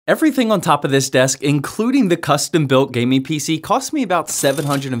Everything on top of this desk, including the custom-built gaming PC, cost me about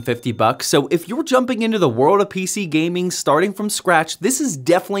 $750, so if you're jumping into the world of PC gaming starting from scratch, this is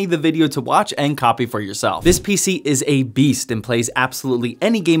definitely the video to watch and copy for yourself. This PC is a beast and plays absolutely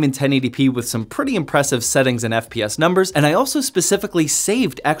any game in 1080p with some pretty impressive settings and FPS numbers, and I also specifically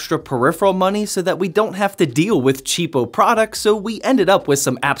saved extra peripheral money so that we don't have to deal with cheapo products, so we ended up with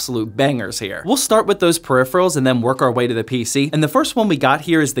some absolute bangers here. We'll start with those peripherals and then work our way to the PC, and the first one we got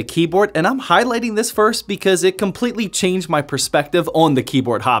here is the keyboard, and I'm highlighting this first because it completely changed my perspective on the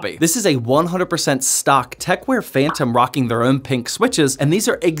keyboard hobby. This is a 100% stock TechWare Phantom rocking their own pink switches, and these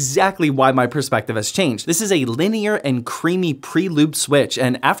are exactly why my perspective has changed. This is a linear and creamy pre-lubed switch,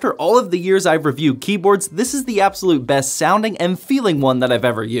 and after all of the years I've reviewed keyboards, this is the absolute best sounding and feeling one that I've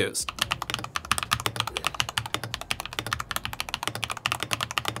ever used.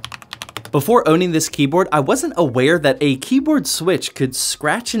 Before owning this keyboard, I wasn't aware that a keyboard switch could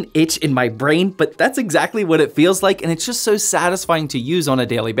scratch an itch in my brain, but that's exactly what it feels like, and it's just so satisfying to use on a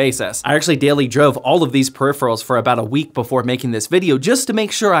daily basis. I actually daily drove all of these peripherals for about a week before making this video just to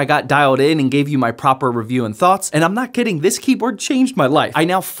make sure I got dialed in and gave you my proper review and thoughts, and I'm not kidding, this keyboard changed my life. I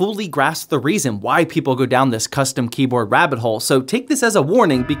now fully grasp the reason why people go down this custom keyboard rabbit hole, so take this as a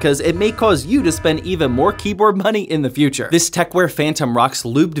warning because it may cause you to spend even more keyboard money in the future. This TechWare Phantom rocks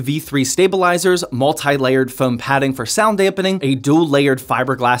lubed V3 stabilizers, multi-layered foam padding for sound dampening, a dual-layered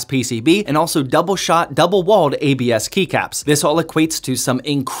fiberglass PCB, and also double-shot, double-walled ABS keycaps. This all equates to some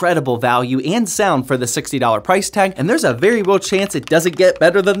incredible value and sound for the $60 price tag, and there's a very real chance it doesn't get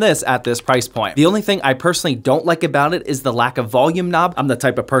better than this at this price point. The only thing I personally don't like about it is the lack of volume knob. I'm the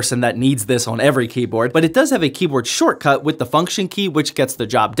type of person that needs this on every keyboard, but it does have a keyboard shortcut with the function key, which gets the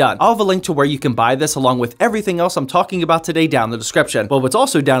job done. I'll have a link to where you can buy this along with everything else I'm talking about today down in the description. But what's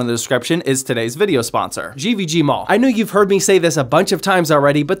also down in the description is today's video sponsor, GVG Mall. I know you've heard me say this a bunch of times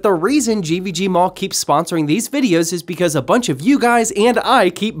already, but the reason GVG Mall keeps sponsoring these videos is because a bunch of you guys and I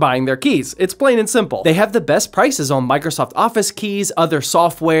keep buying their keys. It's plain and simple. They have the best prices on Microsoft Office keys, other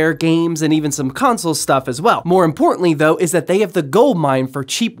software, games, and even some console stuff as well. More importantly though, is that they have the gold mine for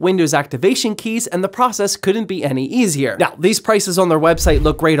cheap Windows activation keys, and the process couldn't be any easier. Now, these prices on their website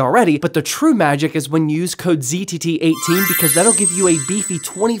look great already, but the true magic is when you use code ZTT18 because that'll give you a beefy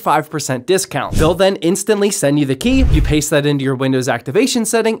 25% discount. They'll then instantly send you the key, you paste that into your Windows activation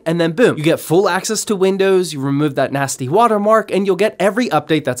setting, and then boom, you get full access to Windows, you remove that nasty watermark, and you'll get every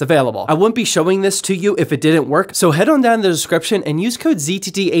update that's available. I wouldn't be showing this to you if it didn't work, so head on down in the description and use code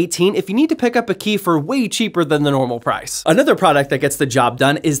ZTT18 if you need to pick up a key for way cheaper than the normal price. Another product that gets the job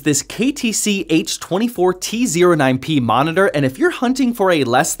done is this KTC H24T09P monitor, and if you're hunting for a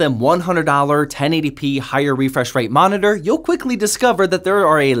less than $100 1080p higher refresh rate monitor, you'll quickly discover that there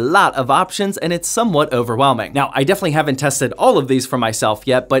are a lot of options and it's somewhat overwhelming. Now, I definitely haven't tested all of these for myself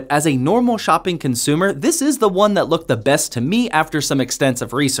yet, but as a normal shopping consumer, this is the one that looked the best to me after some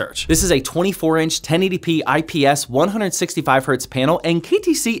extensive research. This is a 24-inch 1080p IPS 165Hz panel, and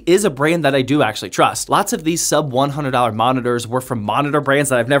KTC is a brand that I do actually trust. Lots of these sub $100 monitors were from monitor brands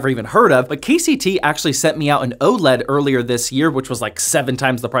that I've never even heard of, but KCT actually sent me out an OLED earlier this year, which was like 7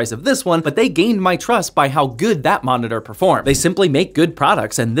 times the price of this one, but they gained my trust by how good that monitor performed. They simply make good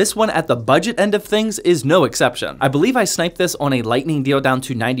products, and this one at the budget end of things is no exception. I believe I sniped this on a lightning deal down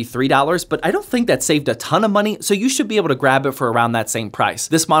to $93, but I don't think that saved a ton of money, so you should be able to grab it for around that same price.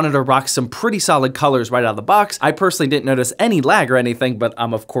 This monitor rocks some pretty solid colors right out of the box. I personally didn't notice any lag or anything, but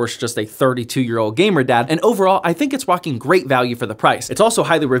I'm of course just a 32-year-old gamer dad, and overall I think it's rocking great value for the price. It's also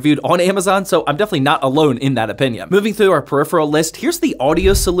highly reviewed on Amazon, so I'm definitely not alone in that opinion. Moving through our peripheral list, here's the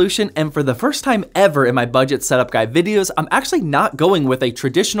audio solution, and for the first time ever in my budget setup guide videos, I'm actually not going with a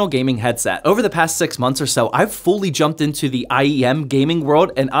traditional gaming headset. Over the past 6 months or so, I've fully jumped into the IEM gaming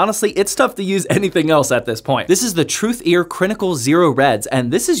world, and honestly, it's tough to use anything else at this point. This is the Truth Ear Critical Zero Reds,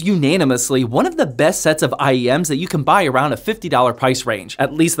 and this is unanimously one of the best sets of IEMs that you can buy around a $50 price range.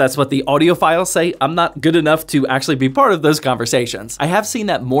 At least that's what the audiophiles say. I'm not good enough to actually be part of those conversations. I have seen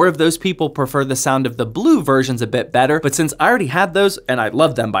that more of those people prefer the sound of the blue versions a bit better, but since I already had those, and I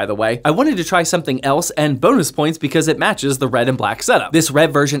love them by the way, I wanted to try something else and bonus points because it matches the red and black setup. This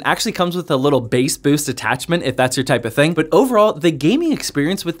red version actually comes with a little bass boost attachment if that's your type of thing, but overall, the gaming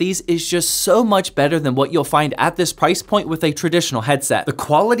experience with these is just so much better than what you'll find at this price point with a traditional headset. The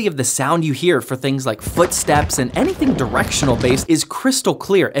quality of the sound you hear for things like footsteps and anything directional based is crystal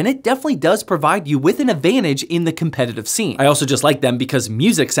clear, and it definitely does provide you with an advantage in the competitive scene. I also just like them because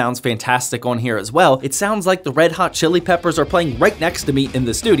music sounds fantastic on here as well. It sounds like the Red Hot Chili Peppers are playing right next to me in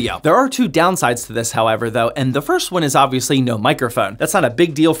the studio. There are two downsides to this, however, though, and the first one is obviously no microphone. That's not a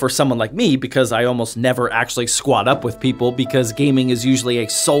big deal deal for someone like me because I almost never actually squat up with people because gaming is usually a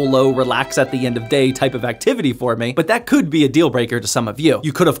solo, relax at the end of day type of activity for me, but that could be a deal breaker to some of you.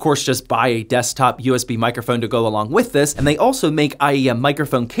 You could of course just buy a desktop USB microphone to go along with this, and they also make IEM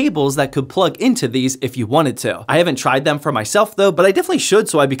microphone cables that could plug into these if you wanted to. I haven't tried them for myself though, but I definitely should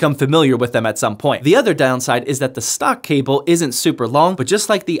so I become familiar with them at some point. The other downside is that the stock cable isn't super long, but just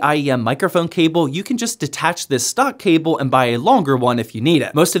like the IEM microphone cable, you can just detach this stock cable and buy a longer one if you need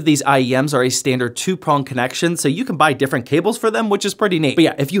it. Most of these IEMs are a standard 2-prong connection, so you can buy different cables for them, which is pretty neat. But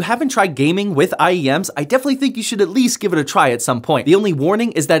yeah, if you haven't tried gaming with IEMs, I definitely think you should at least give it a try at some point. The only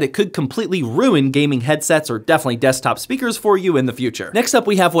warning is that it could completely ruin gaming headsets or definitely desktop speakers for you in the future. Next up,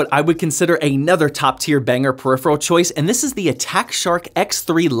 we have what I would consider another top tier banger peripheral choice, and this is the Attack Shark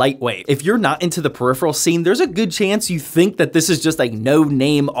X3 Lightweight. If you're not into the peripheral scene, there's a good chance you think that this is just a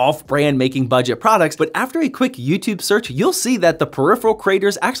no-name, off-brand making budget products, but after a quick YouTube search, you'll see that the peripheral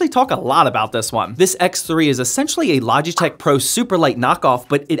creators actually talk a lot about this one. This X3 is essentially a Logitech Pro Superlight knockoff,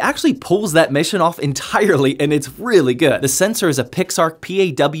 but it actually pulls that mission off entirely, and it's really good. The sensor is a Pixark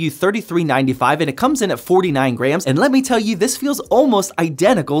PAW3395, and it comes in at 49 grams, and let me tell you, this feels almost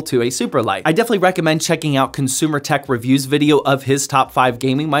identical to a Superlight. I definitely recommend checking out Consumer Tech Review's video of his top 5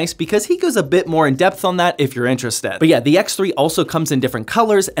 gaming mice because he goes a bit more in depth on that if you're interested. But yeah, the X3 also comes in different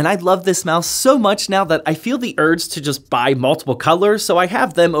colors, and I love this mouse so much now that I feel the urge to just buy multiple colors, so I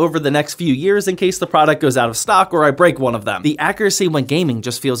have them over the next few years in case the product goes out of stock or I break one of them. The accuracy when gaming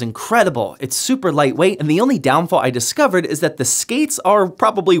just feels incredible. It's super lightweight, and the only downfall I discovered is that the skates are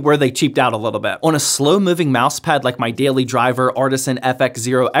probably where they cheaped out a little bit. On a slow-moving mouse pad like my daily driver Artisan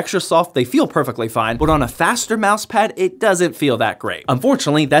FX0 Extra Soft, they feel perfectly fine, but on a faster mouse pad, it doesn't feel that great.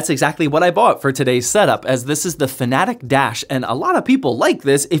 Unfortunately, that's exactly what I bought for today's setup, as this is the Fanatic Dash, and a lot of people like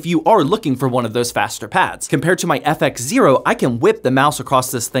this if you are looking for one of those faster pads. Compared to my FX0, I can whip the mouse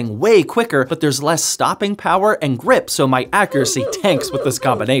across this thing way quicker, but there's less stopping power and grip, so my accuracy tanks with this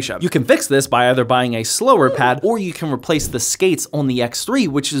combination. You can fix this by either buying a slower pad, or you can replace the skates on the X3,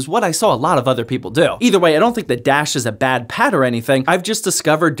 which is what I saw a lot of other people do. Either way, I don't think the Dash is a bad pad or anything. I've just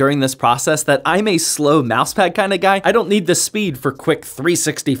discovered during this process that I'm a slow mousepad kind of guy. I don't need the speed for quick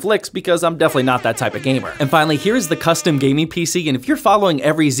 360 flicks because I'm definitely not that type of gamer. And finally, here's the custom gaming PC, and if you're following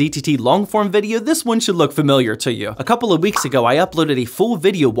every ZTT longform video, this one should look familiar to you. A couple of weeks ago, I uploaded a full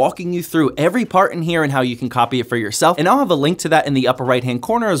video walking you through every part in here and how you can copy it for yourself, and I'll have a link to that in the upper right hand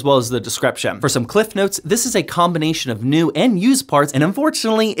corner as well as the description. For some cliff notes, this is a combination of new and used parts, and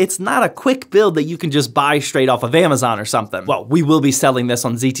unfortunately, it's not a quick build that you can just buy straight off of Amazon or something. Well, we will be selling this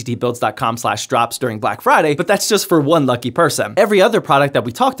on zttbuilds.com/drops during Black Friday, but that's just for one lucky person. Every other product that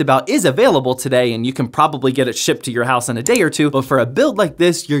we talked about is available today, and you can probably get it shipped to your house in a day or two, but for a build like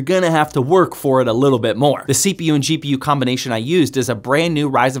this, you're gonna have to work for it a little bit more. The CPU and GPU combination I used is a brand new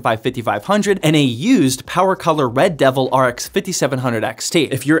Ryzen 5 5500 and a used PowerColor Red Devil RX 5700 XT.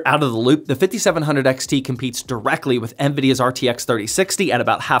 If you're out of the loop, the 5700 XT competes directly with NVIDIA's RTX 3060 at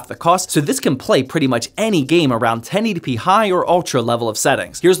about half the cost, so this can play pretty much any game around 1080p high or ultra level of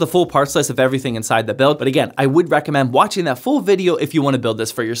settings. Here's the full parts list of everything inside the build, but again, I would recommend watching that full video if you want to build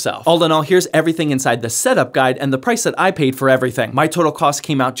this for yourself. All in all, here's everything inside the setup guide and the price that I paid for everything. My total cost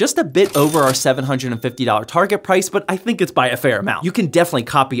came out just a bit over our $750 target price, but I think it's by a fair amount. You can definitely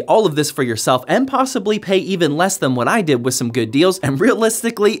copy all of this for yourself and possibly pay even less than what I did with some good deals, and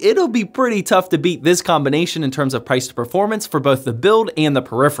realistically, it'll be pretty tough to beat this combination in terms of price to performance for both the build and the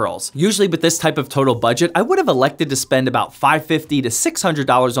peripherals. Usually with this type of total budget, I would have elected to spend about $550 to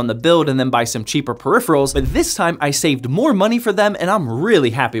 $600 on the build and then buy some cheaper peripherals, but this time I saved more money for them, and I'm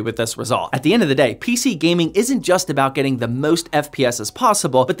really happy with this result. At the end of the day, PC gaming isn't just about getting the most FPS as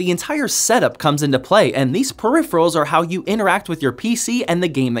possible, but the entire setup comes into play, and these peripherals are how you interact with your PC and the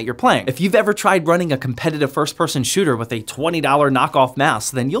game that you're playing. If you've ever tried running a competitive first-person shooter with a $20 knockoff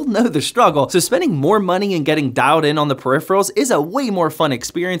mouse, then you'll know the struggle, so spending more money and getting dialed in on the peripherals is a way more fun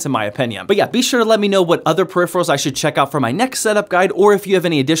experience in my opinion. But yeah, be sure to let me know what other peripherals I should check out for my next setup guide, or if you have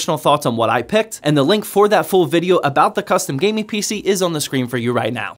any additional thoughts on what I picked, and the link for that full video about the custom gaming PC is on the screen for you right now.